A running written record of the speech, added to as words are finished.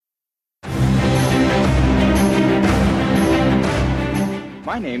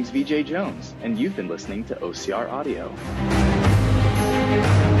My name's VJ Jones, and you've been listening to OCR Audio.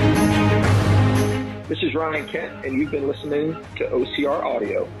 This is Ryan Kent, and you've been listening to OCR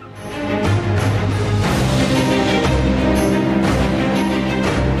Audio.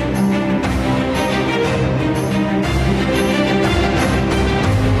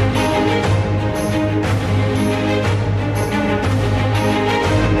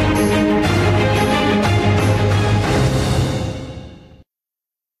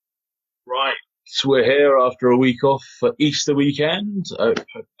 Right, so we're here after a week off for Easter weekend.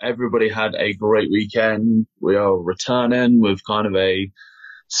 Everybody had a great weekend. We are returning with kind of a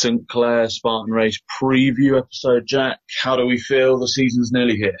St. Clair Spartan Race preview episode. Jack, how do we feel? The season's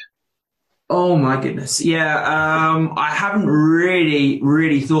nearly here. Oh my goodness. Yeah, I haven't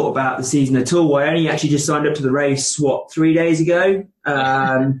really thought about the season at all. I only actually just signed up to the race, 3 days ago?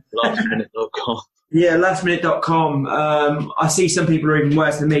 Lastminute.com. Yeah, lastminute.com. I see some people are even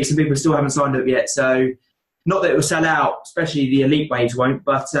worse than me. Some people still haven't signed up yet. So not that it will sell out, especially the elite waves won't.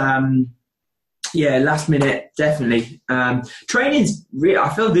 But yeah, last minute, definitely. Training's I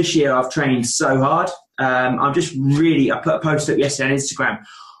feel this year I've trained so hard. I'm just I put a post up yesterday on Instagram.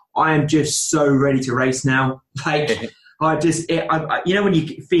 I am just so ready to race now. Like, you know when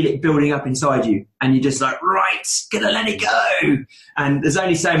you feel it building up inside you and you're just like, right, gonna let it go. And there's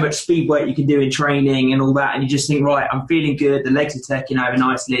only so much speed work you can do in training and all that. And you just think, right, I'm feeling good. The legs are taking over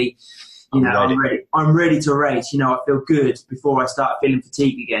nicely. I'm ready to race. You know, I feel good before I start feeling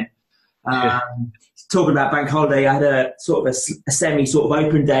fatigue again. Talking about bank holiday, I had a semi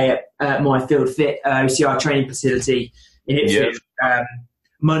open day at my Field Fit OCR training facility in Ipswich.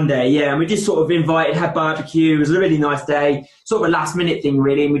 Monday, yeah, and we just sort of had barbecue. It was a really nice day, sort of a last minute thing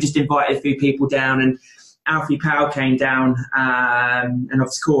really, and we just invited a few people down, and Alfie Powell came down, and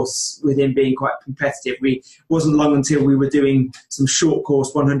of course, with him being quite competitive, it wasn't long until we were doing some short course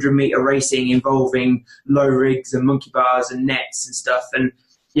 100 metre racing involving low rigs and monkey bars and nets and stuff, and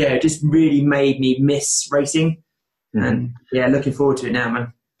yeah, it just really made me miss racing, and yeah, looking forward to it now,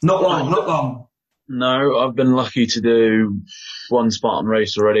 man. Not long. No, I've been lucky to do one Spartan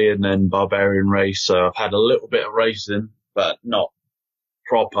race already and then Barbarian race. So I've had a little bit of racing, but not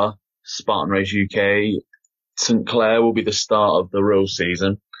proper Spartan Race UK. St. Clair will be the start of the real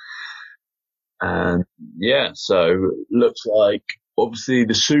season. And yeah, so looks like obviously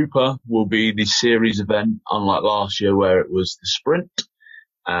the Super will be the series event, unlike last year where it was the sprint.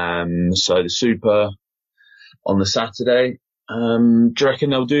 So the Super on the Saturday. Do you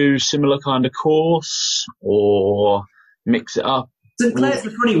reckon they'll do similar kind of course or mix it up? St. Clair's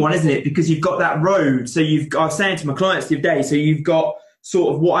the funny one, isn't it? Because you've got that road. So I was saying to my clients the other day, so you've got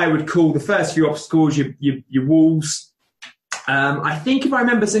sort of what I would call the first few obstacles, your walls. I think if I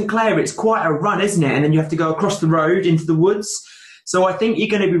remember St. Clair, it's quite a run, isn't it? And then you have to go across the road into the woods. So I think you're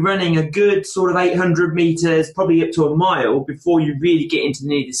going to be running a good sort of 800 metres, probably up to a mile before you really get into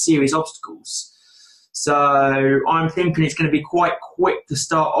the serious obstacles. So I'm thinking it's going to be quite quick to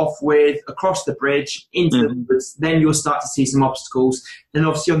start off with across the bridge into the woods. Then you'll start to see some obstacles. Then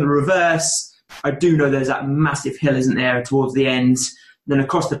obviously on the reverse, I do know there's that massive hill, isn't there, towards the end. Then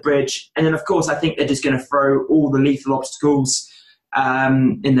across the bridge. And then, of course, I think they're just going to throw all the lethal obstacles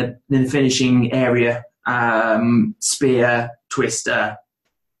in the finishing area. Spear, twister,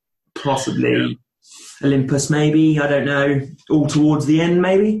 possibly Olympus maybe. I don't know. All towards the end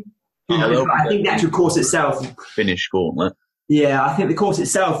maybe. I think the actual course itself... Finish gauntlet. Yeah, I think the course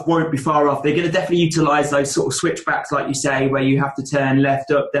itself won't be far off. They're going to definitely utilise those sort of switchbacks, like you say, where you have to turn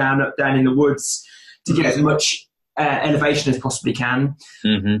left, up, down in the woods to get as much elevation as possibly can.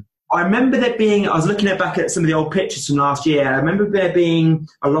 Mm-hmm. I remember there being... I was looking back at some of the old pictures from last year. I remember there being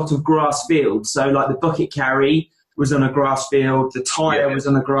a lot of grass fields. So, like, the bucket carry was on a grass field. The tyre was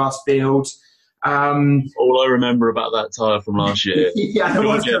on a grass field. All I remember about that tyre from last year,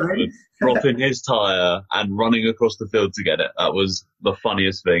 dropping his tyre and running across the field to get it. That was the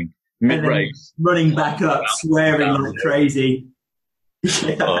funniest thing. Mid-race. Running back up, swearing like crazy.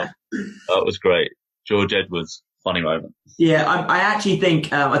 That was great. George Edwards, funny moment. Yeah, I actually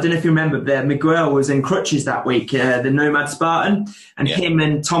think, I don't know if you remember, Miguel was in crutches that week, the Nomad Spartan, and him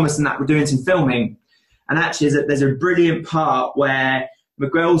and Thomas and that were doing some filming. And actually there's a brilliant part where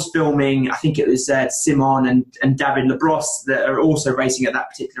Miguel's filming, I think it was Simon and David Labrosse that are also racing at that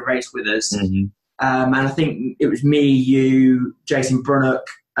particular race with us. Mm-hmm. And I think it was me, you, Jason Brunnock,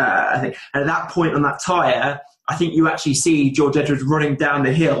 I think. And at that point on that tyre, I think you actually see George Edwards running down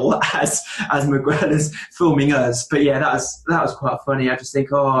the hill as Miguel is filming us. But yeah, that was quite funny. I just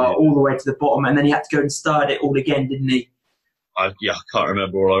think, all the way to the bottom. And then he had to go and start it all again, didn't he? I can't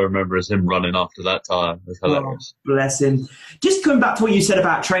remember. All I remember is him running after that time. It was hilarious. Oh, bless him. Just coming back to what you said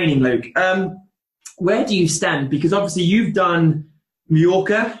about training, Luke. Where do you stand? Because obviously you've done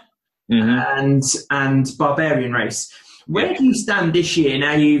Mallorca and Barbarian race. Where do you stand this year?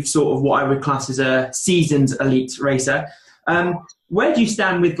 Now you've sort of what I would class as a seasoned elite racer. Where do you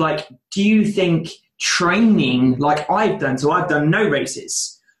stand with, like, do you think training like I've done? So I've done no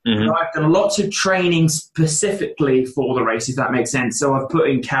races. I've done lots of training specifically for the race, if that makes sense. So I've put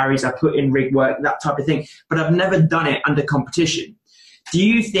in carries, I've put in rig work, that type of thing, but I've never done it under competition. Do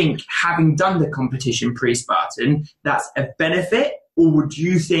you think having done the competition pre-Spartan, that's a benefit? Or would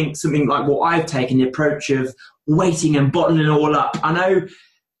you think something like what I've taken, the approach of waiting and bottling it all up? I know,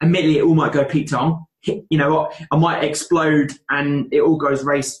 admittedly, it all might go Pete Tong. You know what? I might explode and it all goes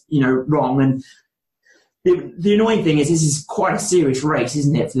race, wrong. And the annoying thing is this is quite a serious race,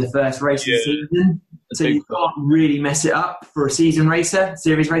 isn't it, for the first race of the season? So you can't really mess it up for a series racer.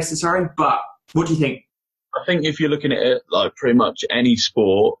 But what do you think? I think if you're looking at it like pretty much any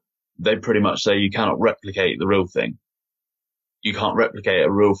sport, they pretty much say you cannot replicate the real thing. You can't replicate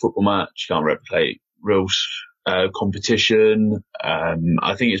a real football match. You can't replicate real competition.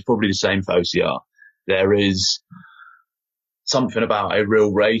 I think it's probably the same for OCR. There is something about a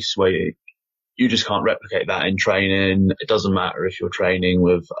real race where you just can't replicate that in training. It doesn't matter if you're training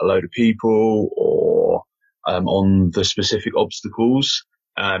with a load of people or on the specific obstacles.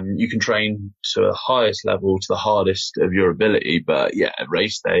 You can train to the highest level, to the hardest of your ability, but a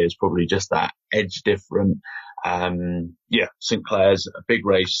race day is probably just that edge different. St Clair's a big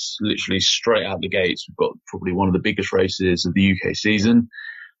race, literally straight out the gates. We've got probably one of the biggest races of the UK season,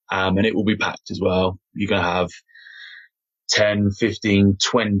 and it will be packed as well. You're going to have 10, 15,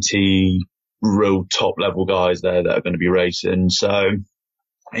 20 real top level guys there that are going to be racing. So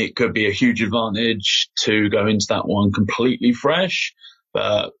it could be a huge advantage to go into that one completely fresh.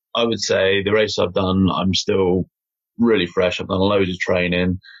 But I would say the race I've done, I'm still really fresh. I've done loads of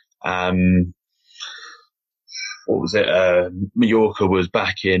training. What was it? Mallorca was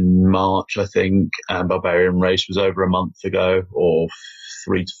back in March, I think, and Barbarian race was over a month ago, or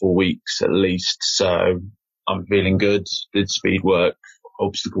 3 to 4 weeks at least. So I'm feeling good. Did speed work,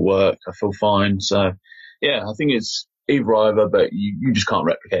 obstacle work. I feel fine. So I think it's either, but you just can't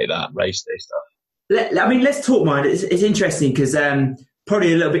replicate that race day stuff. Let's talk, mine. It's interesting because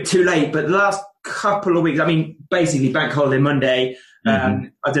probably a little bit too late, but the last couple of weeks, basically bank holiday Monday, I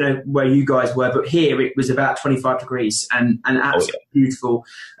don't know where you guys were, but here it was about 25 degrees and absolutely beautiful.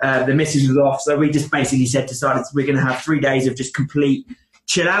 The missus was off, so we just basically decided we're going to have 3 days of just complete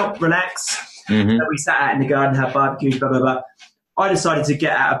chill out, relax. So we sat out in the garden, had barbecues, blah, blah, blah. I decided to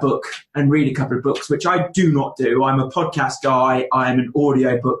get out a book and read a couple of books, which I do not do. I'm a podcast guy. I'm an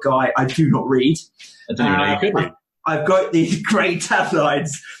audio book guy. I do not read. I didn't even know you could read. I've got these great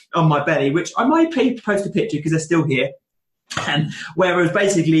taglines on my belly, which I might post a picture because they're still here. And where I was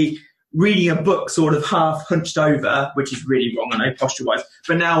basically reading a book sort of half hunched over, which is really wrong, I know, posture-wise.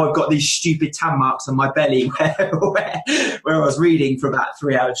 But now I've got these stupid tan marks on my belly where I was reading for about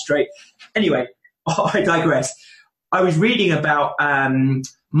 3 hours straight. Anyway, I digress. I was reading about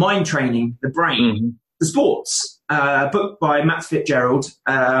mind training, the brain, the sports, a book by Matt Fitzgerald,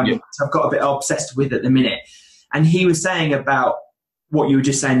 which I've got a bit obsessed with at the minute. And he was saying about what you were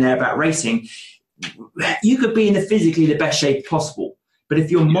just saying there about racing. You could be in physically the best shape possible, but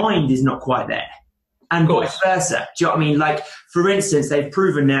if your mind is not quite there, and vice versa, do you know what I mean? Like, for instance, they've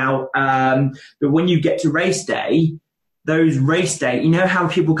proven now that when you get to race day, those race day, you know how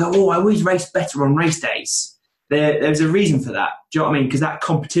people go, oh, I always race better on race days. There's a reason for that. Do you know what I mean? Because that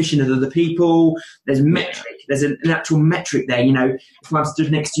competition of other people, there's a metric. There's an actual metric there. You know, if I'm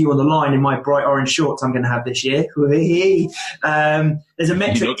stood next to you on the line in my bright orange shorts I'm going to have this year, there's a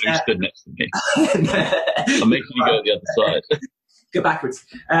metric. You're not going to stood next to me. I'm making you go the other side. Go backwards.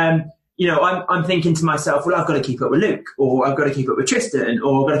 I'm thinking to myself, well, I've got to keep up with Luke, or I've got to keep up with Tristan,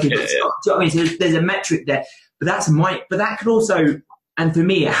 or I've got to keep up with Scott. Do you know what I mean? So there's a metric there. But that could also, and for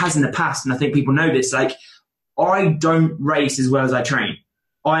me, it has in the past, and I think people know this, like, I don't race as well as I train.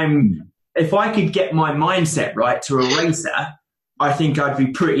 If I could get my mindset right to a racer, I think I'd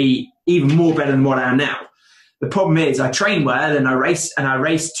be even more better than what I am now. The problem is I train well and I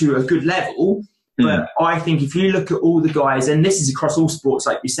race to a good level. But I think if you look at all the guys, and this is across all sports,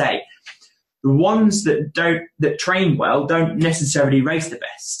 like you say, the ones that train well don't necessarily race the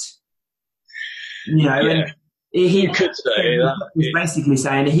best. You know, and he could say that. He was basically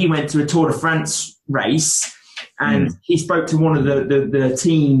saying that he went to a Tour de France race. And he spoke to one of the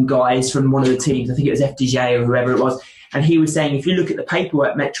team guys from one of the teams, I think it was FDJ or whoever it was, and he was saying if you look at the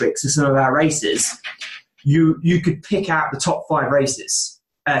paperwork metrics of some of our races, you could pick out the top 5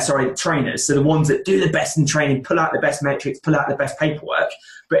 trainers. So the ones that do the best in training, pull out the best metrics, pull out the best paperwork.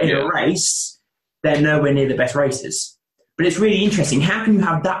 But in a race, they're nowhere near the best racers. But it's really interesting. How can you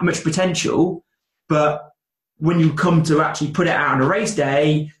have that much potential, but when you come to actually put it out on a race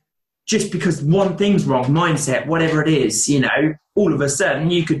day, just because one thing's wrong, mindset, whatever it is, you know, all of a sudden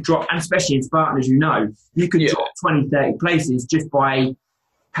you could drop, and especially in Spartan, as you know, you could drop 20, 30 places just by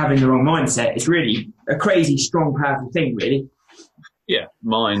having the wrong mindset. It's really a crazy, strong, powerful thing, really. Yeah,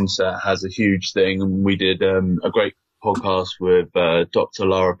 mindset has a huge thing, and we did a great podcast with Dr.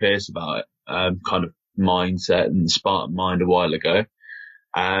 Laura Pierce about it, kind of mindset and Spartan mind a while ago.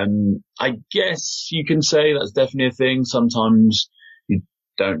 I guess you can say that's definitely a thing. Sometimes you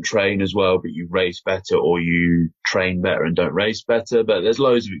don't train as well, but you race better, or you train better and don't race better. But there's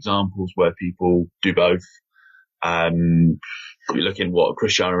loads of examples where people do both. You're looking what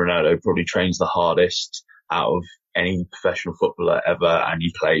Cristiano Ronaldo probably trains the hardest out of any professional footballer ever, and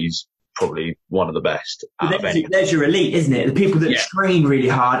he plays probably one of the best. There's your elite, isn't it? The people that train really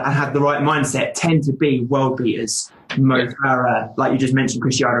hard and have the right mindset tend to be world beaters. Mo Farah, like you just mentioned,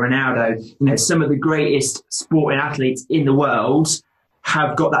 Cristiano Ronaldo. You know, some of the greatest sporting athletes in the world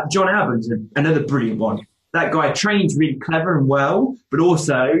have got that. John Albans, another brilliant one. That guy trains really clever and well, but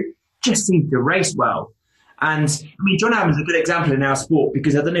also just seems to race well. And I mean, John Albans is a good example in our sport,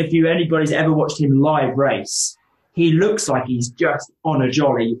 because I don't know if anybody's ever watched him live race. He looks like he's just on a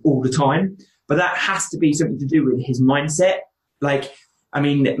jolly all the time, but that has to be something to do with his mindset. Like, I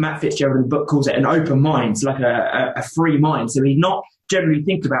mean, Matt Fitzgerald in the book calls it an open mind, it's like a free mind. So he's not generally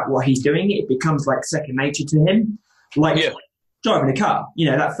thinking about what he's doing. It becomes like second nature to him. Like driving a car. You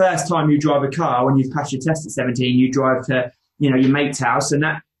know, that first time you drive a car, when you've passed your test at 17, you drive to, you know, your mate's house, and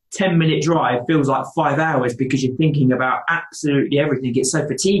that 10-minute drive feels like 5 hours because you're thinking about absolutely everything. It's so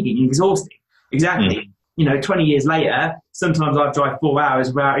fatiguing and exhausting. Exactly. You know, 20 years later, sometimes I drive 4 hours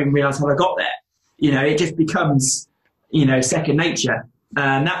without even realising how I got there. You know, it just becomes, you know, second nature.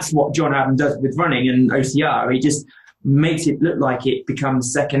 And that's what John Adam does with running and OCR. He just makes it look like it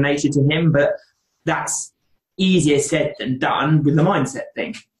becomes second nature to him, but that's easier said than done with the mindset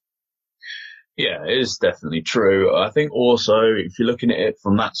thing. Yeah, it is definitely true. I think also, if you're looking at it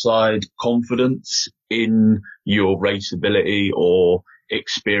from that side, confidence in your race ability or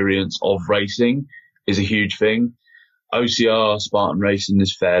experience of racing is a huge thing. OCR, Spartan racing,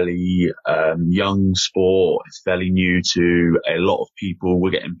 is fairly young sport. It's fairly new to a lot of people.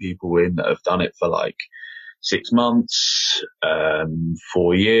 We're getting people in that have done it for like 6 months,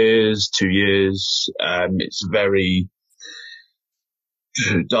 4 years, 2 years. It's very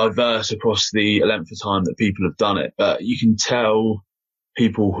diverse across the length of time that people have done it, but you can tell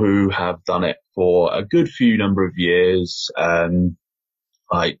people who have done it for a good few number of years.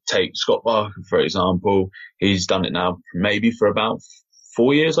 Like take Scott Barker, for example. He's done it now maybe for about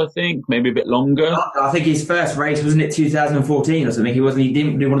 4 years, I think, maybe a bit longer. I think his first race, wasn't it 2014 or something? He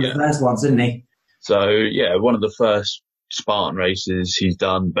didn't do one of the first ones, didn't he? So yeah, one of the first Spartan races he's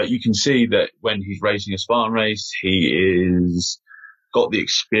done, but you can see that when he's racing a Spartan race, he is got the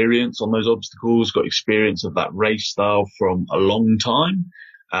experience on those obstacles, got experience of that race style from a long time.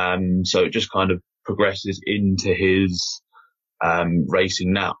 So it just kind of progresses into his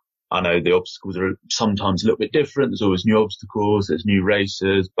racing now. I know the obstacles are sometimes a little bit different. There's always new obstacles, there's new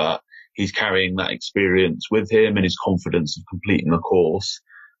racers, but he's carrying that experience with him and his confidence of completing the course.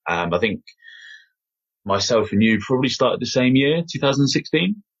 I think myself and you probably started the same year,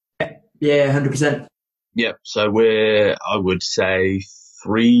 2016. Yeah, 100%. Yep. So we're, I would say,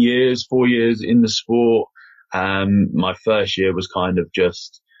 4 years in the sport. My first year was kind of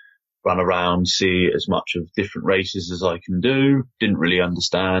just run around, see as much of different races as I can do. Didn't really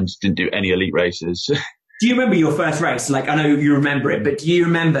understand, didn't do any elite races. Do you remember your first race? Like, I know you remember it, but do you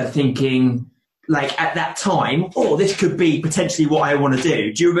remember thinking, like, at that time, oh, this could be potentially what I want to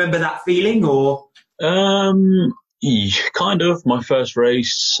do? Do you remember that feeling, or? Kind of. My first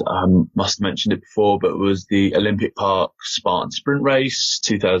race, must have mentioned it before, but it was the Olympic Park Spartan Sprint Race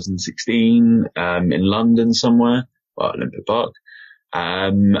 2016 in London somewhere, well, Olympic Park.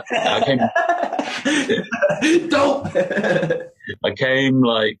 I came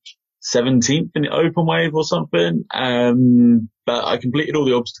like 17th in the open wave or something, but I completed all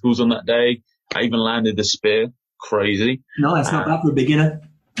the obstacles on that day. I even landed the spear. Crazy. Nice, not bad for a beginner.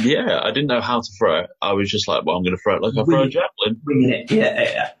 Yeah, I didn't know how to throw it. I was just like, well, I'm going to throw it like I throw a javelin. Winging it,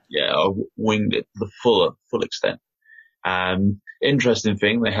 yeah. Yeah, I winged it to the full extent. Interesting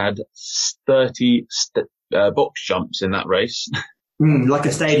thing, they had 30 box jumps in that race. Like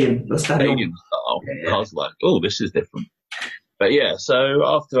a stadium. Stadium style. Yeah. I was like, oh, this is different. But yeah, so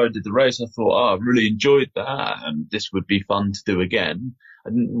after I did the race, I thought, oh, I really enjoyed that, and this would be fun to do again.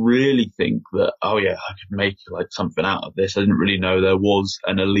 I didn't really think that, oh yeah, I could make like something out of this. I didn't really know there was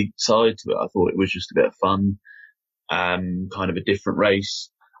an elite side to it. I thought it was just a bit of fun, kind of a different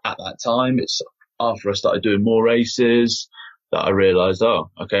race at that time. It's after I started doing more races that I realised, oh,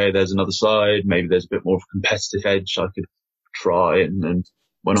 okay, there's another side. Maybe there's a bit more of a competitive edge I could try, and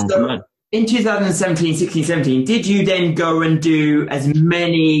went on from there. In 2017, 16, 17, did you then go and do as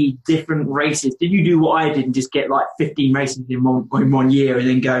many different races? Did you do what I did and just get like 15 races in one year and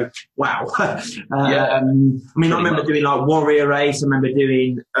then go, wow? Yeah. I mean, I remember doing like Warrior Race. I remember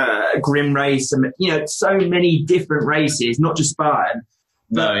doing Grim Race. And, you know, so many different races, not just Spartan.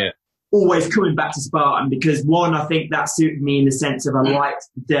 But always coming back to Spartan because, one, I think that suited me in the sense of I liked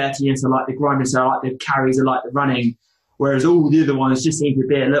the dirtiness, I liked the grindiness, I liked the carries, I liked the running. Whereas all the other ones just seem to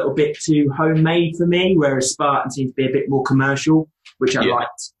be a little bit too homemade for me, whereas Spartan seems to be a bit more commercial, which I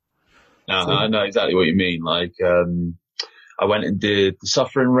liked. I know exactly what you mean. Like, I went and did the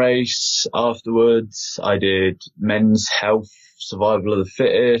Suffering Race afterwards. I did Men's Health, Survival of the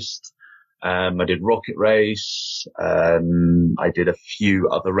Fittest. I did Rocket Race. I did a few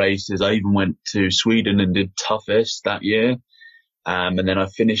other races. I even went to Sweden and did Toughest that year. And then I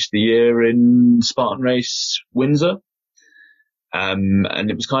finished the year in Spartan Race Windsor.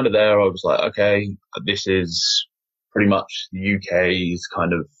 And it was kind of there. I was like, okay, this is pretty much the UK's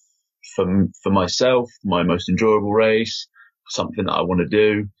kind of, for myself, my most enjoyable race, something that I want to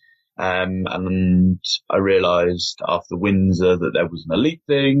do. And I realised after Windsor that there was an elite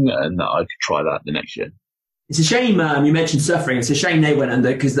thing and that I could try that the next year. It's a shame, you mentioned Suffering. It's a shame they went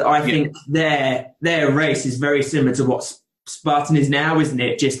under because I think their race is very similar to what Spartan is now, isn't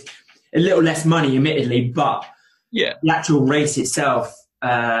it? Just a little less money, admittedly, but the actual race itself,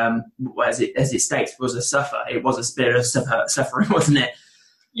 as it states, was a suffer. It was a spirit of suffering, wasn't it?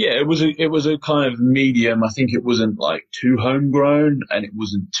 Yeah, it was a kind of medium. I think it wasn't like too homegrown and it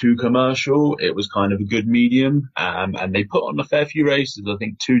wasn't too commercial. It was kind of a good medium. And they put on a fair few races, I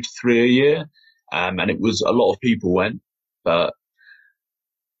think 2 to 3 a year. And it was a lot of people went, but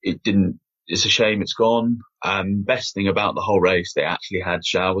it didn't. It's a shame it's gone. Best thing about the whole race, they actually had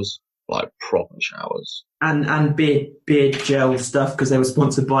showers, like proper showers. And beard gel stuff because they were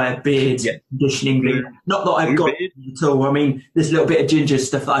sponsored by a beard conditioning league. Not that I've got it at all. I mean, this little bit of ginger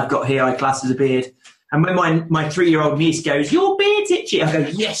stuff that I've got here, I class as a beard. And when my 3-year-old niece goes, "Your beard's itchy," I go,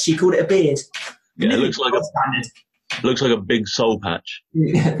 "Yes," she called it a beard. Yeah, it looks like a big soul patch.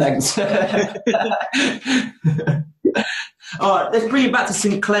 Yeah, thanks. All right, let's bring it back to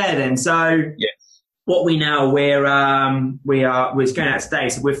St Clair then. So, what we're going out today.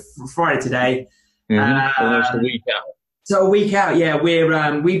 So we're Friday today. Almost a week out. So a week out,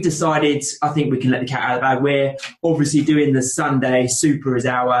 we've decided. I think we can let the cat out of the bag. We're obviously doing the Saturday Super is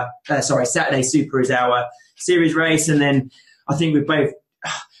our series race, and then I think we're both.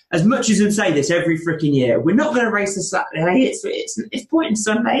 As much as we say this every freaking year, we're not going to race the Saturday. It's pointless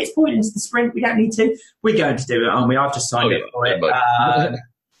Sunday. It's pointless the sprint. We don't need to. We're going to do it, aren't we? I've just signed up for it.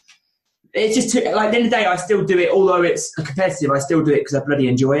 It's just like at the end of the day, I still do it. Although it's competitive, I still do it because I bloody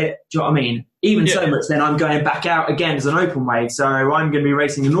enjoy it. Do you know what I mean? Even so much, then I'm going back out again as an open weight. So I'm going to be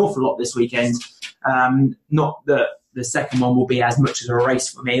racing an awful lot this weekend. Not that the second one will be as much as a race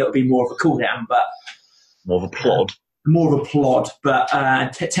for me. It'll be more of a cool down, but more of a plod. But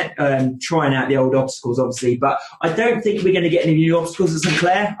trying out the old obstacles, obviously. But I don't think we're going to get any new obstacles at St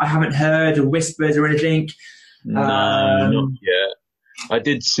Clair. I haven't heard or whispers or anything. No, not yet. I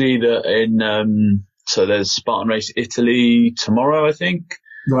did see that in so there's Spartan Race Italy tomorrow, I think.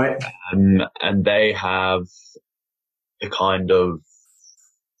 Right. And they have a kind of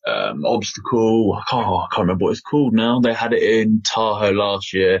obstacle. I can't remember what it's called now. They had it in Tahoe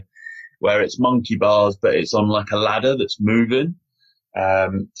last year, where it's monkey bars, but it's on like a ladder that's moving.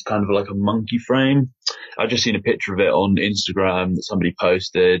 It's kind of like a monkey frame. I've just seen a picture of it on Instagram that somebody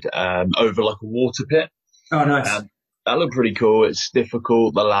posted over like a water pit. Oh, nice. That looked pretty cool. It's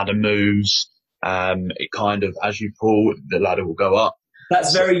difficult. The ladder moves. It kind of, as you pull, the ladder will go up.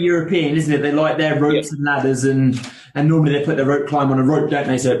 That's very European, isn't it? They like their ropes and ladders, and normally they put their rope climb on a rope, don't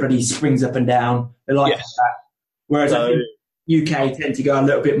they? So it bloody springs up and down. They like that. Whereas I think UK tend to go a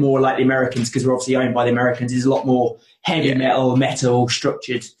little bit more like the Americans because we're obviously owned by the Americans. It's a lot more heavy metal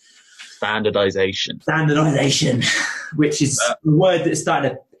structured. Standardization, which is a word that's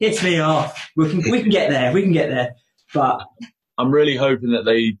starting to piss me off. We can get there. But I'm really hoping that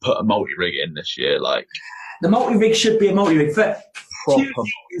they put a multi-rig in this year. Like the multi-rig should be a multi-rig. For 2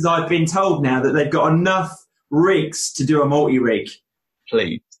 things I've been told now that they've got enough rigs to do a multi-rig.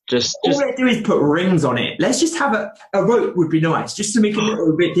 Please. All they do is put rings on it. Let's just have a rope would be nice, just to make it a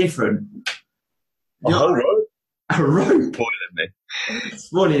little bit different. A whole rope? A rope. Spoiling me.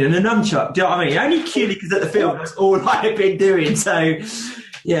 Spoiling and a nunchuck. Do you know what I mean? Only purely because at the film that's all I've been doing. So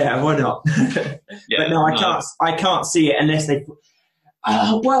yeah, why not? But no, I can't see it unless they.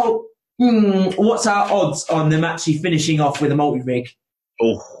 What's our odds on them actually finishing off with a multi-rig?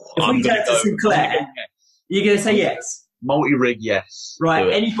 Oh, if we go to Sinclair, you're going to say yes. Multi-rig, yes. Right,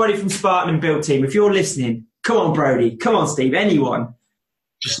 anybody from Spartan and Build Team, if you're listening, come on, Brody, come on, Steve, anyone,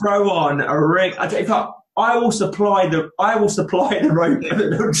 just throw on a rig. I will supply the rope and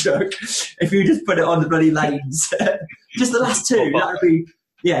the nunchuck if you just put it on the bloody lanes. Just the last two, that would be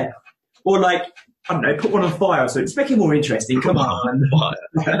or like I don't know, put one on fire, so just make it more interesting. Come on.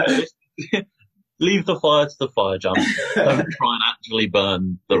 Leave the fire to the fire jump. Don't try and actually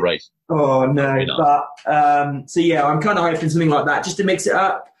burn the race. Oh, no. But, so, yeah, I'm kind of hoping something like that just to mix it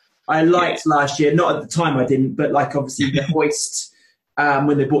up. I liked last year. Not at the time I didn't, but, like, obviously the hoist,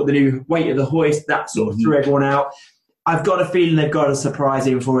 when they bought the new weight of the hoist, that sort of threw everyone out. I've got a feeling they've got a surprise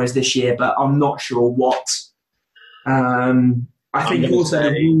in for us this year, but I'm not sure what. I think also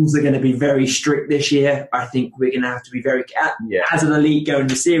the rules are going to be very strict this year. I think we're going to have to be very as an elite going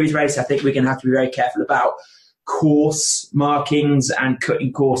to the series race. I think we're going to have to be very careful about course markings and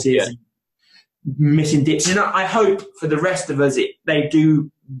cutting courses, and missing ditches. And I hope for the rest of us, they do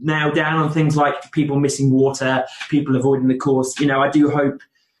nail down on things like people missing water, people avoiding the course. You know, I do hope.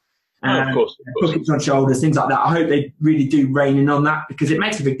 Of course. Buckets on shoulders, things like that. I hope they really do rein in on that because it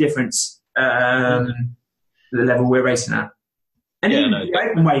makes a big difference. The level we're racing at. And even the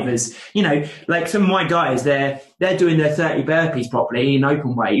open wavers, you know, like some of my guys, they're doing their 30 burpees properly in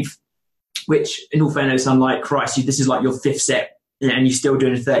open wave, which in all fairness, I'm like, Christ, this is like your fifth set and you're still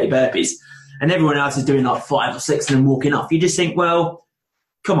doing 30 burpees. And everyone else is doing like 5 or 6 and then walking off. You just think, well,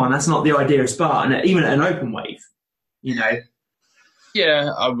 come on, that's not the idea of Spartan, even at an open wave, you know.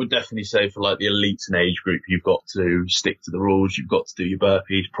 Yeah, I would definitely say for like the elites and age group, you've got to stick to the rules. You've got to do your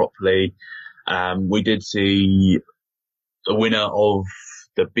burpees properly. We did see the winner of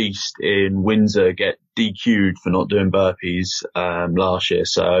the Beast in Windsor get DQ'd for not doing burpees last year.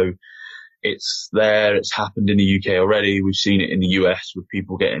 So it's there. It's happened in the UK already. We've seen it in the US with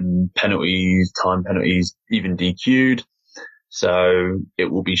people getting penalties, time penalties, even DQ'd. So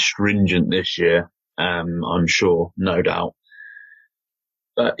it will be stringent this year, I'm sure, no doubt.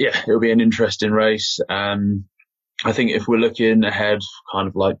 But yeah, it'll be an interesting race. I think if we're looking ahead, kind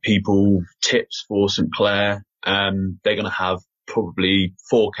of like people tips for St Clair, they're going to have probably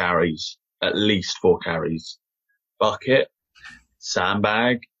 4 carries, at least 4 carries. Bucket,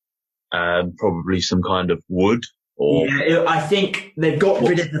 sandbag, probably some kind of wood. I think they've got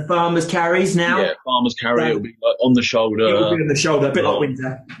rid of the farmers' carries now. Yeah, farmers' carry, it'll be like on the shoulder. It'll be on the shoulder, a bit like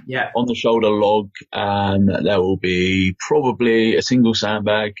Windsor. Yeah. On the shoulder log, there will be probably a single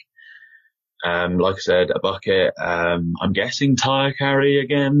sandbag. Like I said, a bucket. I'm guessing tyre carry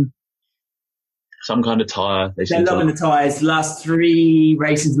again. Some kind of tyre. They're loving the tyres. Last 3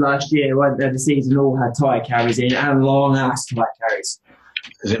 races last year, weren't there? The season all had tyre carries in and long ass tyre carries.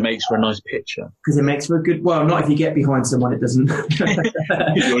 Because it makes for a nice picture. Because it makes for a good. Well, not if you get behind someone, it doesn't.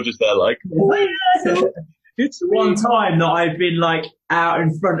 You're just there like. It's one time that I've been like out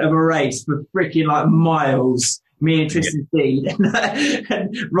in front of a race for freaking like miles. Me and Tristan Dean,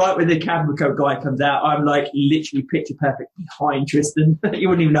 and right when the camera guy comes out, I'm like literally picture perfect behind Tristan. You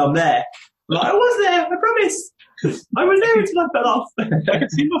wouldn't even know I'm there. Like, I was there, I promise. I was there until I fell off. I can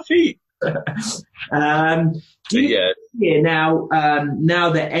see my feet. Now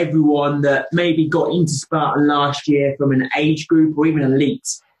that everyone that maybe got into Spartan last year from an age group or even elite,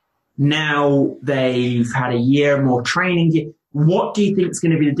 now they've had a year more training. What do you think is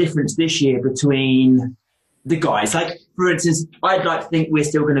going to be the difference this year between the guys? Like, for instance, I'd like to think we're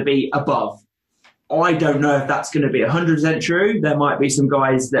still going to be above. I don't know if that's going to be 100% true. There might be some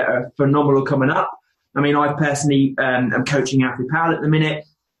guys that are phenomenal coming up. I mean, I personally am coaching Alfie Powell at the minute,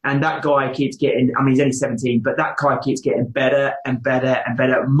 and that guy keeps getting, I mean, he's only 17, but that guy keeps getting better and better and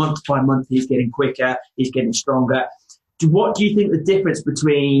better. Month by month, he's getting quicker, he's getting stronger. What do you think the difference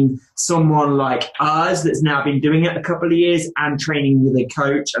between someone like us that's now been doing it a couple of years and training with a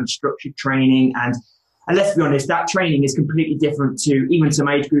coach and structured training? And let's be honest, that training is completely different to even some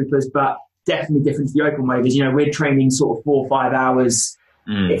age groupers, but definitely different to the open waivers. You know, we're training sort of 4 or 5 hours,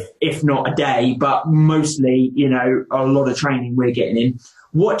 if not a day, but mostly, you know, a lot of training we're getting in.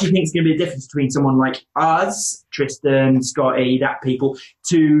 What do you think is going to be the difference between someone like us, Tristan, Scotty, that people,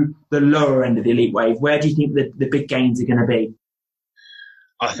 to the lower end of the elite wave? Where do you think the big gains are going to be?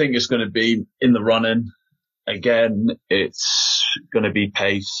 I think it's going to be in the running. Again, it's going to be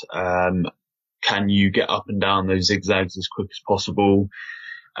pace. Can you get up and down those zigzags as quick as possible?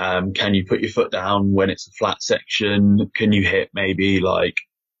 Can you put your foot down when it's a flat section? Can you hit maybe like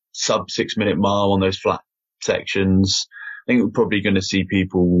sub 6 minute mile on those flat sections? I think we're probably going to see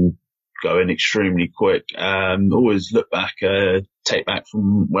people going extremely quick. Always look back, take back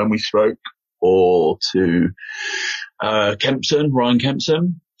from when we spoke or to Ryan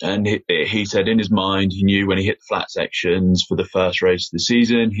Kempson. And he said in his mind, he knew when he hit the flat sections for the first race of the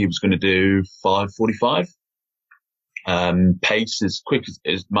season, he was going to do 5:45. Pace as quick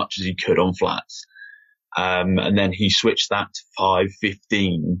as much as he could on flats. And then he switched that to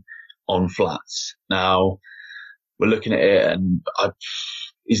 5:15 on flats. Now we're looking at it and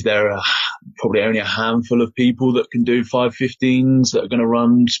is there probably only a handful of people that can do 5:15s that are going to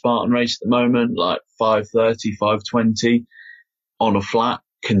run Spartan race at the moment, like 5:30, 5:20 on a flat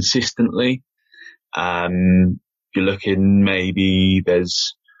consistently. You're looking maybe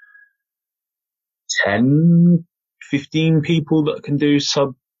there's 10, 15 people that can do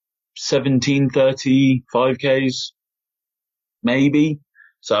sub 17:30 5Ks, maybe.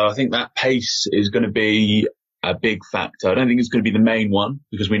 So I think that pace is going to be a big factor. I don't think it's going to be the main one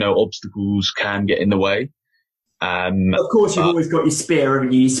because we know obstacles can get in the way. Of course, you've always got your spear,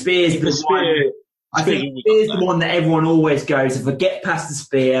 haven't you? Your spear's the one. I think spear's the one that everyone always goes, if I get past the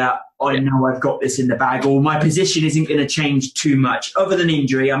spear, I know I've got this in the bag, or my position isn't going to change too much other than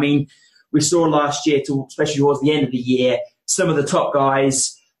injury. I mean, we saw last year, especially towards the end of the year, some of the top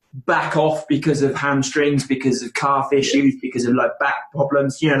guys back off because of hamstrings, because of calf issues, because of like back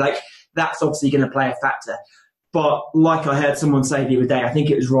problems. You know, like that's obviously going to play a factor. But like I heard someone say the other day, I think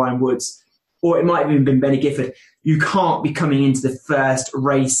it was Ryan Woods, or it might have even been Benny Gifford, you can't be coming into the first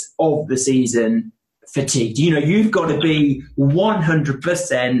race of the season fatigued. You know, you've got to be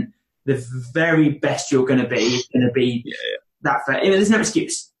 100% the very best you're going to be. It's going to be that fair. You know, there's no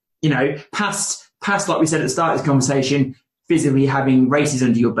excuse. You know, past like we said at the start of this conversation, physically having races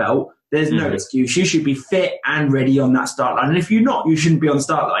under your belt, there's no excuse. You should be fit and ready on that start line. And if you're not, you shouldn't be on the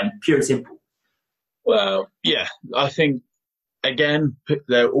start line, pure and simple. Well, yeah, I think, again,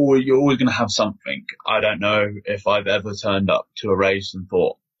 you're always going to have something. I don't know if I've ever turned up to a race and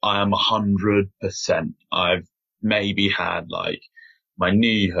thought, I am 100%. I've maybe had like, my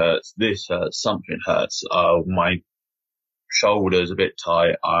knee hurts, this hurts, something hurts, my shoulder's a bit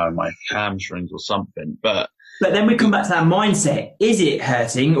tight, my hamstrings or something. But then we come back to that mindset. Is it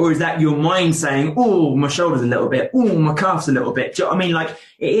hurting, or is that your mind saying, oh, my shoulder's a little bit, oh, my calf's a little bit? Do you know what I mean? Like,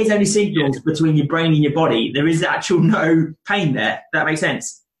 it is only signals between your brain and your body. There is actual no pain there. That makes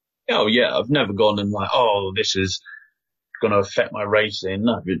sense? Oh, yeah. I've never gone and like, oh, this is going to affect my racing.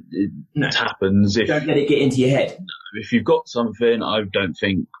 No, it happens. Don't let it get into your head. If you've got something, I don't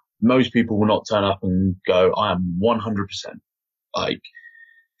think most people will not turn up and go, I am 100%. Like,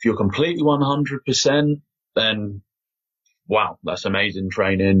 if you're completely 100%, then wow, that's amazing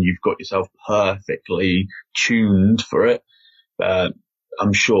training. You've got yourself perfectly tuned for it.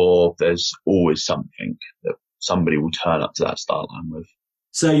 I'm sure there's always something that somebody will turn up to that start line with.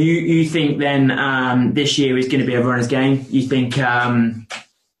 So you think then this year is going to be a runner's game? You think? Yeah.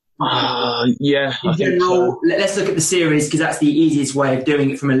 In general, let's look at the series because that's the easiest way of doing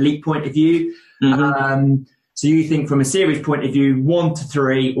it from a elite point of view. So you think from a series point of view, 1 to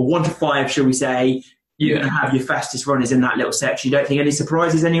 3 or 1 to 5, shall we say? You're going to have your fastest runners in that little section. You don't think any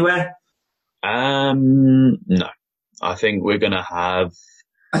surprises anywhere? No. I think we're going to have...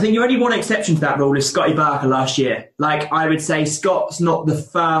 I think you only one exception to that rule is Scotty Barker last year. Like, I would say Scott's not the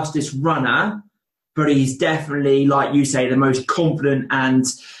fastest runner, but he's definitely, like you say, the most confident, and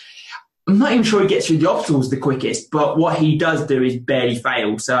I'm not even sure he gets through the obstacles the quickest, but what he does do is barely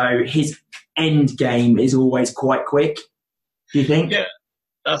fail. So his end game is always quite quick. Do you think? Yeah.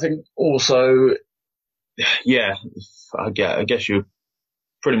 I think also... Yeah, I guess you're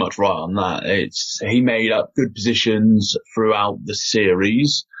pretty much right on that. He made up good positions throughout the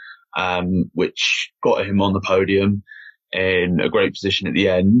series, which got him on the podium in a great position at the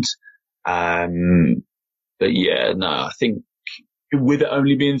end. But yeah, no, I think with it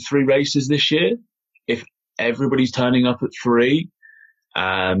only being 3 races this year, if everybody's turning up at 3,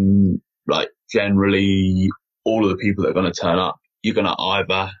 like generally all of the people that are going to turn up, you're going to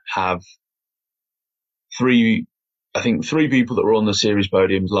either have 3 people that were on the series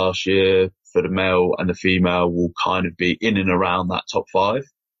podiums last year for the male and the female will kind of be in and around that top 5.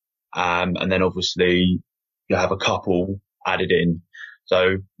 And then obviously you have a couple added in.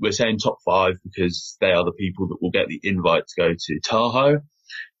 So we're saying top 5 because they are the people that will get the invite to go to Tahoe.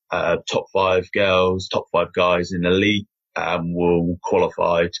 Top 5 girls, top 5 guys in elite will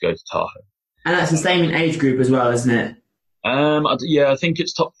qualify to go to Tahoe. And that's the same in age group as well, isn't it? Yeah, I think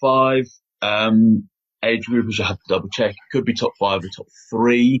it's top 5. Age group, which I have to double check. It could be top 5 or top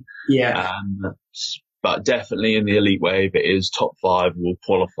 3. Yeah. But definitely in the elite wave, it is top 5 will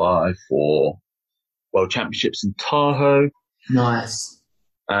qualify for World Championships in Tahoe. Nice.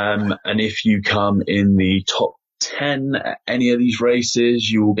 And if you come in the top 10 at any of these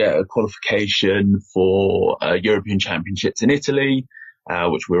races, you will get a qualification for European Championships in Italy,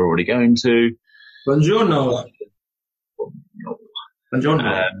 which we're already going to. Buongiorno.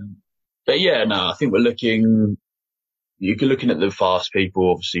 Buongiorno. But yeah, no, I think you're looking at the fast people.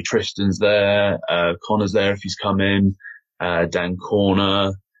 Obviously, Tristan's there, Connor's there if he's come in, Dan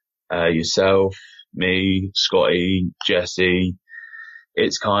Corner, yourself, me, Scotty, Jesse.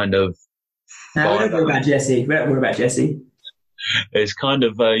 It's kind of... No, we don't worry about Jesse. We don't worry about Jesse. It's kind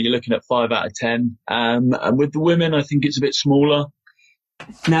of, you're looking at 5 out of 10. And with the women, I think it's a bit smaller.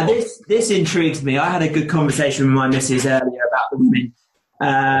 Now, this intrigues me. I had a good conversation with my missus earlier about the women.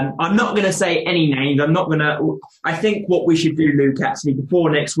 I'm not going to say any names. I think what we should do, Luke, actually, before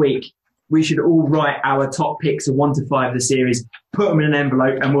next week, we should all write our top picks of 1 to 5 of the series, put them in an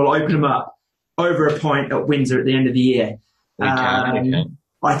envelope, and we'll open them up over a pint at Windsor at the end of the year. We can.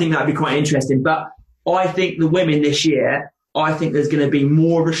 I think that'd be quite interesting. But I think the women this year, I think there's going to be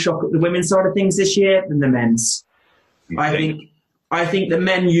more of a shock at the women's side of things this year than the men's. I think the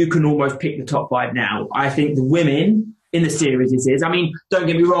men, you can almost pick the top 5 now. I think the women in the series is. I mean, don't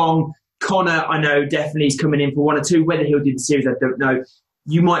get me wrong. Connor, I know, definitely is coming in for 1 or 2. Whether he'll do the series, I don't know.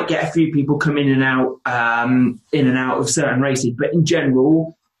 You might get a few people come in and out of certain races. But in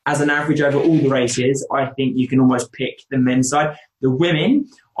general, as an average over all the races, I think you can almost pick the men's side. The women,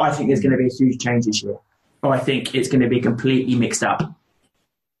 I think there's going to be a huge change this year. I think it's going to be completely mixed up.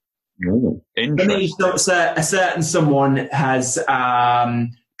 Ooh, for me, a certain someone has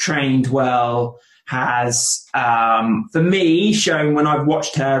trained well, has, for me, shown when I've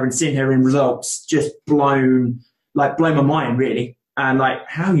watched her and seen her in results, just blown my mind, really. And like,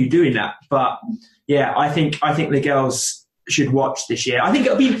 how are you doing that? But yeah, I think the girls should watch this year. I think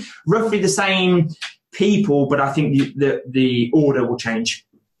it'll be roughly the same people, but I think the order will change.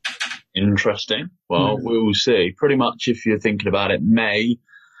 Interesting. Well, we'll see. Pretty much, if you're thinking about it, May,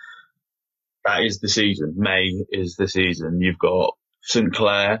 that is the season. May is the season. You've got St.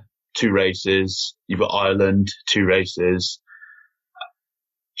 Clair, 2 races. You've got Ireland, 2 races.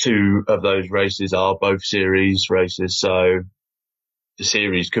 2 of those races are both series races. So the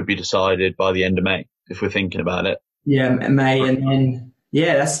series could be decided by the end of May, if we're thinking about it. Yeah, May, and then,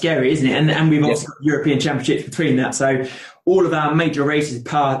 yeah, that's scary, isn't it? And we've also got European Championships between that. So all of our major races,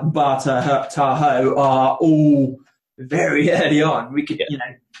 bar Tahoe, are all very early on. We could,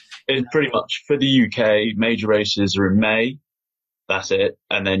 It's pretty much for the UK, major races are in May. That's it.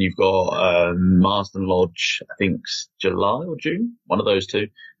 And then you've got Marsden Lodge, I think July or June, one of those 2.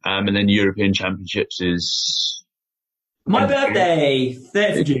 And then European Championships is... My birthday,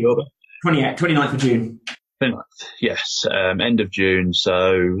 3rd of June, 29th of June. 29th, yes, end of June.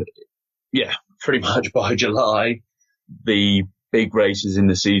 So, yeah, pretty much by July, the big races in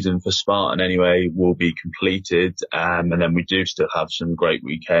the season for Spartan anyway will be completed. And then we do still have some great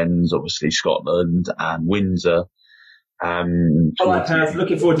weekends, obviously Scotland and Windsor. I like Perth,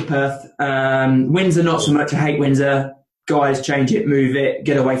 looking forward to Perth. Windsor, not so much. I hate Windsor. Guys, change it, move it,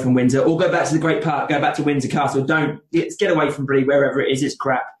 get away from Windsor. Or go back to the Great Park, go back to Windsor Castle. Get away from Brie, wherever it is, it's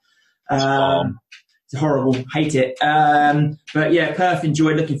crap. It's horrible, hate it. But yeah, Perth,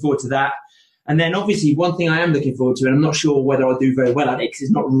 enjoy, looking forward to that. And then obviously one thing I am looking forward to, and I'm not sure whether I'll do very well at it because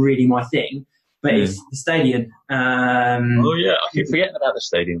it's not really my thing, but it's the stadium. Oh yeah, I keep forgetting about the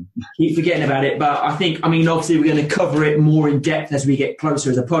stadium. Keep forgetting about it, but obviously we're going to cover it more in depth as we get closer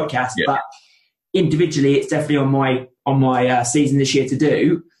as a podcast. Yeah. But individually, it's definitely on my season this year to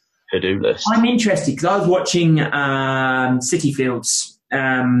do. To-do list. I'm interested because I was watching City Fields,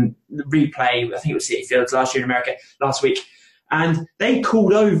 the replay. I think it was City Fields last year in America last week, and they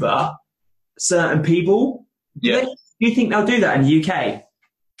called over certain people. Yeah. Do you think they'll do that in the UK?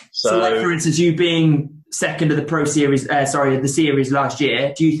 So like, for instance, you being second of the Pro Series, the series last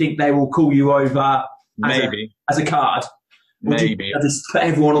year, do you think they will call you over as a card? Or Maybe. Just put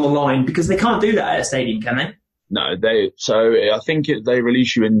everyone on the line? Because they can't do that at a stadium, can they? No, I think they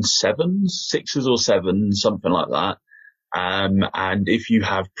release you in 6s or 7s, something like that. And if you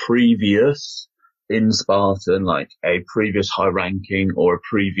have previous in Spartan, like a previous high ranking or a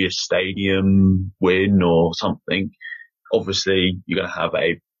previous stadium win or something, obviously you're going to have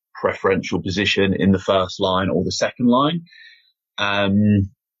a preferential position in the first line or the second line.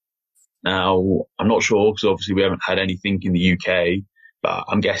 Now, I'm not sure because obviously we haven't had anything in the UK, but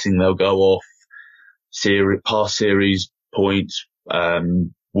I'm guessing they'll go off past series points,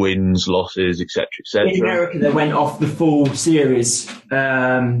 wins, losses, etc., etc. In America, they went off the full series,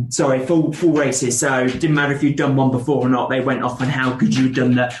 full races. So it didn't matter if you'd done one before or not. They went off on how good you'd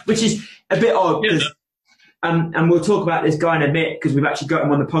done that, which is a bit odd. And we'll talk about this guy in a bit because we've actually got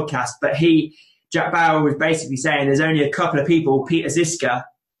him on the podcast. But Jack Bauer was basically saying there's only a couple of people, Peter Ziska,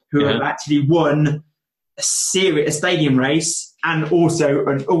 who have actually won a stadium race and also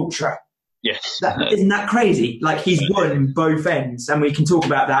an ultra. Yes. Isn't that crazy? Like, he's won both ends, and we can talk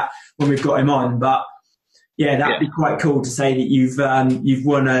about that when we've got him on. But yeah, that'd be quite cool to say that you've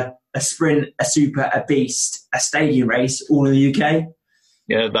won a sprint, a super, a beast, a stadium race, all in the UK.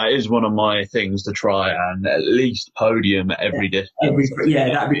 Yeah, that is one of my things to try and at least podium every distance.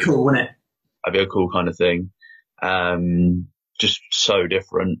 That'd be cool, wouldn't it? That'd be a cool kind of thing. Just so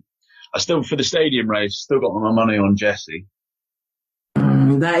different. I still, for the stadium race, still got my money on Jesse.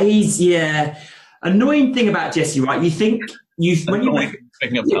 That is, annoying thing about Jesse, right? You think when you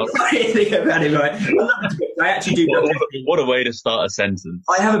think about it, right? I actually do. What a way to start a sentence.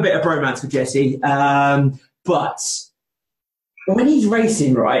 I have a bit of bromance with Jesse, but when he's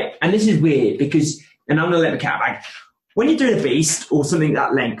racing, right, and this is weird because, and I'm going to let the cat back. When you're doing a beast or something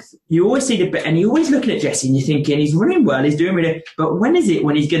that length, you always see the bit, and you're always looking at Jesse and you're thinking he's running well, he's doing really. But when is it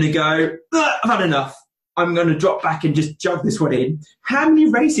when he's going to go? I've had enough. I'm going to drop back and just jog this one in. How many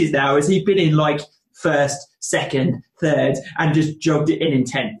races now has he been in, like first, second, third, and just jogged it in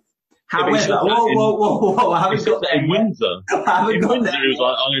 10th? However, whoa, I haven't got there. In Windsor, he was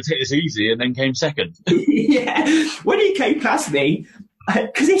like, I'm going to take this easy, and then came second. Yeah, when he came past me,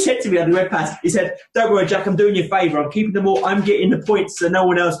 because he said to me on the web pass, he said, "Don't worry, Jack, I'm doing you a favour. I'm keeping them all. I'm getting the points so no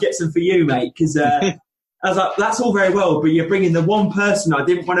one else gets them for you, mate." Because I was like, that's all very well, but you're bringing the one person I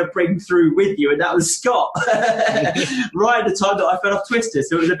didn't want to bring through with you, and that was Scott. Right at the time that I fell off Twister,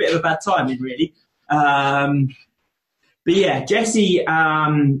 so it was a bit of a bad timing, really. But yeah, Jesse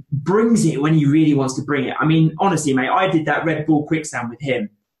brings it when he really wants to bring it. I mean, honestly, mate, I did that Red Bull quicksand with him.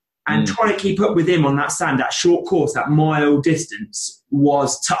 And trying to keep up with him on that sand, that short course, that mile distance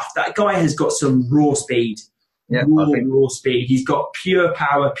was tough. That guy has got some raw speed. Yeah, raw speed. He's got pure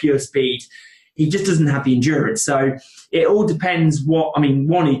power, pure speed. He just doesn't have the endurance. So it all depends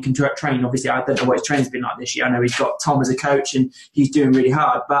one, he can train. Obviously, I don't know what his training's been like this year. I know he's got Tom as a coach and he's doing really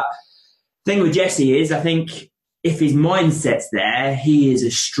hard. But the thing with Jesse is, I think if his mindset's there, he is a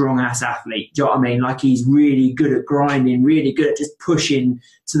strong-ass athlete. Do you know what I mean? Like, he's really good at grinding, really good at just pushing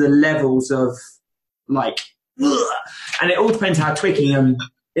to the levels of, like, ugh. And it all depends how Twickenham,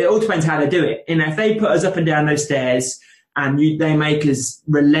 it all depends how they do it. And if they put us up and down those stairs and they make us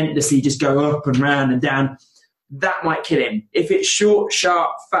relentlessly just go up and round and down, that might kill him. If it's short, sharp,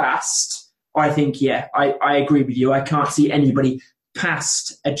 fast, I think, I agree with you. I can't see anybody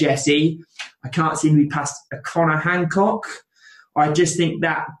past a Jesse. I can't see anybody past a Connor Hancock. I just think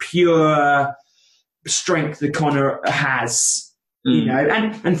that pure strength that Connor has, you know,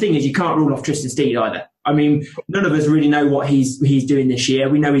 and the thing is, you can't rule off Tristan Steed either. I mean, none of us really know what he's doing this year.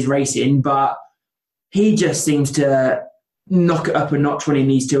 We know he's racing, but he just seems to knock it up a notch when he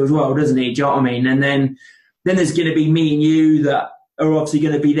needs to as well, doesn't he? Do you know what I mean? And then there's going to be me and you that are obviously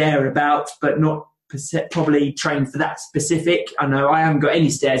going to be thereabouts, but not probably trained for that specific. I know I haven't got any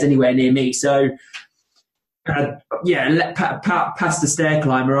stairs anywhere near me, so past the stair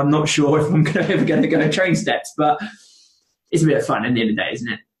climber, I'm not sure if I'm ever going to go train steps, but it's a bit of fun at the end of the day,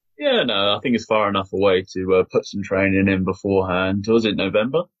 isn't it? Yeah, no, I think it's far enough away to put some training in beforehand. Was it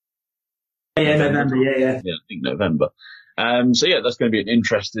November? Yeah, November, yeah. Yeah, I think November. So yeah, that's going to be an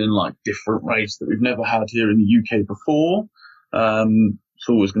interesting, different race that we've never had here in the UK before. It's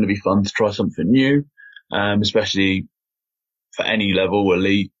always going to be fun to try something new, especially for any level,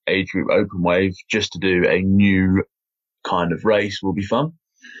 elite, age group, open wave. Just to do a new kind of race will be fun.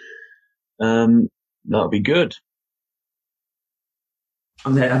 That'll be good.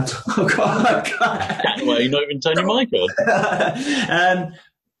 I'm there. Anyway, not even turn your mic on.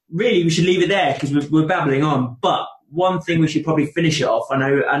 Really, we should leave it there because we're babbling on. But one thing we should probably finish it off. I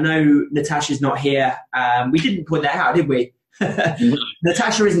know Natasha's not here. We didn't point that out, did we?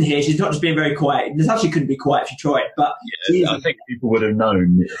 Natasha isn't here. She's not just being very quiet. Natasha couldn't be quiet if she tried, but I think people would have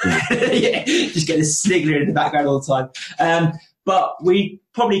known. Yeah, just get this sniggling in the background all the time. But we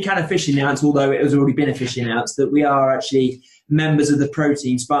probably can officially announce, although it has already been officially announced, that we are actually members of the Pro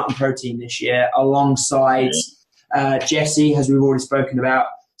Team, Spartan Pro Team this year, alongside Jesse, as we've already spoken about,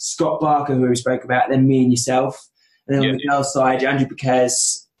 Scott Barker, who we spoke about, then me and yourself, and then on the girls' side, Andrew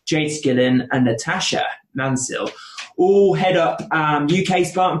Piquez, Jade Skillen, and Natasha Mansill. All head up UK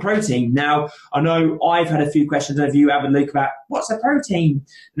Spartan Pro Team. Now, I know I've had a few questions of you, Luke, about what's a pro team.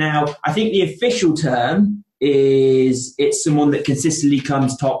 Now, I think the official term it's someone that consistently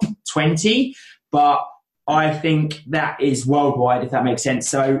comes top 20, but I think that is worldwide, if that makes sense.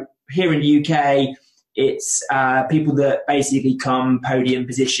 So here in the UK, it's people that basically come podium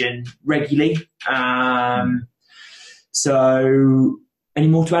position regularly. So any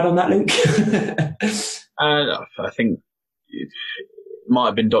more to add on that, Luke? I think it might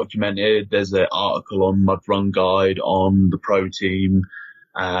have been documented. There's an article on Mud Run Guide on the pro team,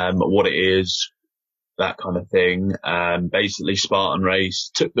 what it is, that kind of thing. Basically, Spartan Race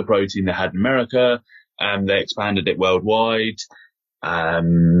took the pro team they had in America and they expanded it worldwide.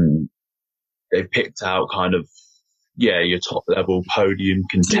 They've picked out kind of, your top level podium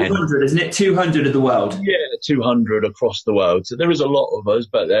contenders. 200, isn't it? 200 of the world. Yeah, 200 across the world. So there is a lot of us,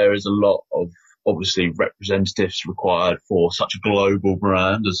 but there is a lot of, obviously, representatives required for such a global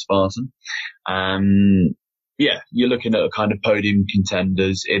brand as Spartan. You're looking at a kind of podium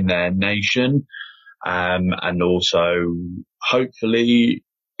contenders in their nation. And also, hopefully,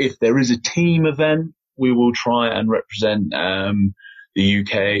 if there is a team event, we will try and represent the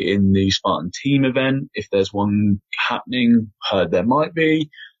UK in the Spartan team event. If there's one happening, heard there might be,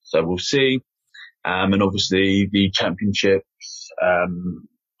 so we'll see. And obviously the championships,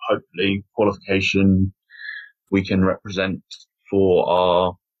 hopefully qualification, we can represent for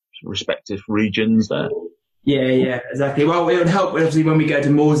our respective regions there. Yeah, exactly. Well, it would help obviously when we go to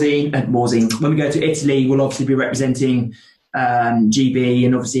Morzine, when we go to Italy, we'll obviously be representing GB,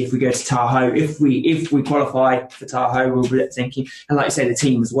 and obviously if we go to Tahoe, if we qualify for Tahoe, we'll be representing, and like you say, the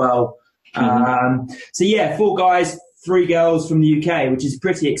team as well. So 4 guys, 3 girls from the UK, which is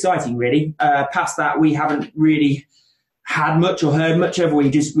pretty exciting, really. Past that, we haven't really had much or heard much of. We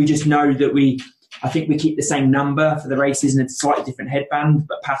just know that I think we keep the same number for the races and a slightly different headband,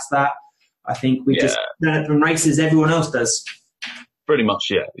 but past that, I think we just learn from races everyone else does. Pretty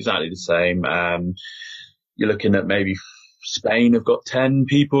much, exactly the same. You're looking at maybe Spain have got 10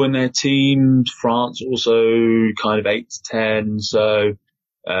 people in their team. France also kind of 8 to 10. So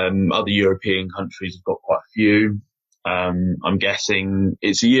other European countries have got quite a few. I'm guessing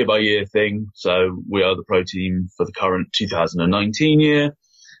it's a year by year thing. So we are the pro team for the current 2019 year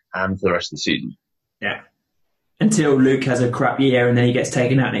and for the rest of the season. Yeah. Until Luke has a crap year and then he gets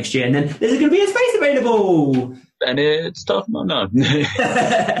taken out next year, and then there's going to be a space available. And it's tough, no.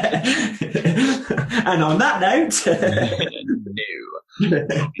 And on that note,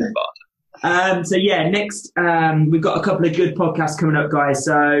 next we've got a couple of good podcasts coming up, guys.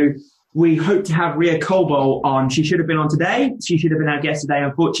 So we hope to have Ria Colbold on. She should have been on today. She should have been our guest today.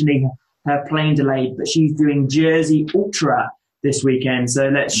 Unfortunately, her plane delayed, but she's doing Jersey Ultra this weekend. So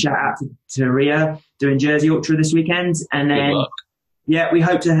let's shout out to Ria doing Jersey Ultra this weekend. And then, we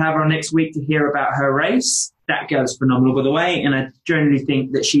hope to have her next week to hear about her race. That girl's phenomenal, by the way. And I generally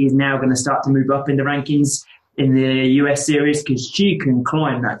think that she is now going to start to move up in the rankings in the US series because she can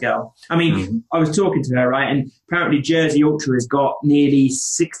climb, that girl. I mean, I was talking to her, right? And apparently Jersey Ultra has got nearly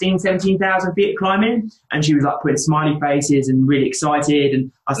 17,000 feet of climbing. And she was like putting smiley faces and really excited.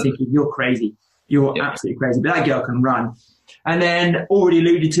 And I was thinking, you're crazy. You're absolutely crazy. But that girl can run. And then, already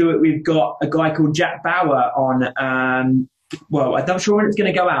alluded to it, we've got a guy called Jack Bauer on. I'm not sure when it's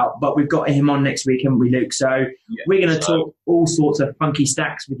going to go out, but we've got him on next week, haven't we, Luke? So we're going to talk all sorts of funky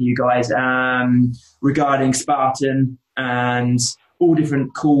stacks with you guys regarding Spartan and all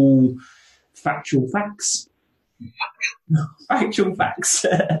different cool factual facts. Factual facts.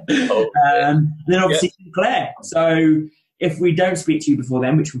 And then obviously Sinclair. So if we don't speak to you before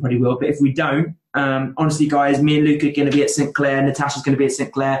then, which we probably will, but if we don't, honestly, guys, me and Luke are going to be at Sinclair. Natasha's going to be at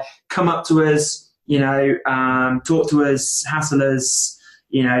Sinclair. Come up to us, talk to us, hassle us,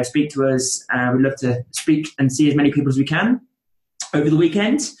 speak to us. We'd love to speak and see as many people as we can over the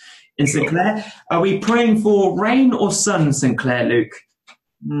weekend in Sinclair. Are we praying for rain or sun, Sinclair, Luke?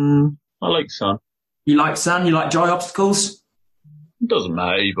 I like sun. You like sun? You like dry obstacles? It doesn't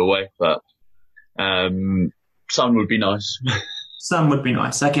matter either way, but sun would be nice. Sun would be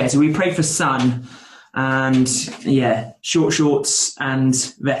nice. Okay, so we pray for sun and, short shorts and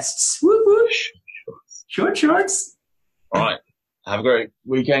vests. Whoop, whoop. Short shorts. All right. Have a great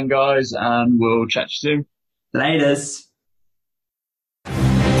weekend, guys, and we'll chat to you soon. Laters.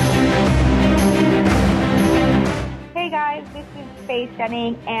 Hey, guys, this is Faith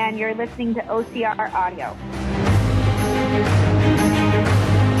Jennings, and you're listening to OCR Audio.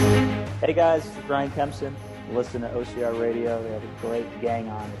 Hey, guys, this is Ryan Kempson. Listen to OCR Radio. They have a great gang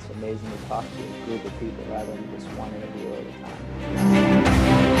on. It's amazing to talk to a group of people rather than just one interview at a time.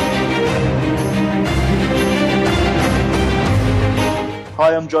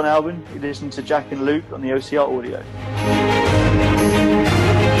 Hi, I'm John Alvin. You're listening to Jack and Luke on the OCR Audio.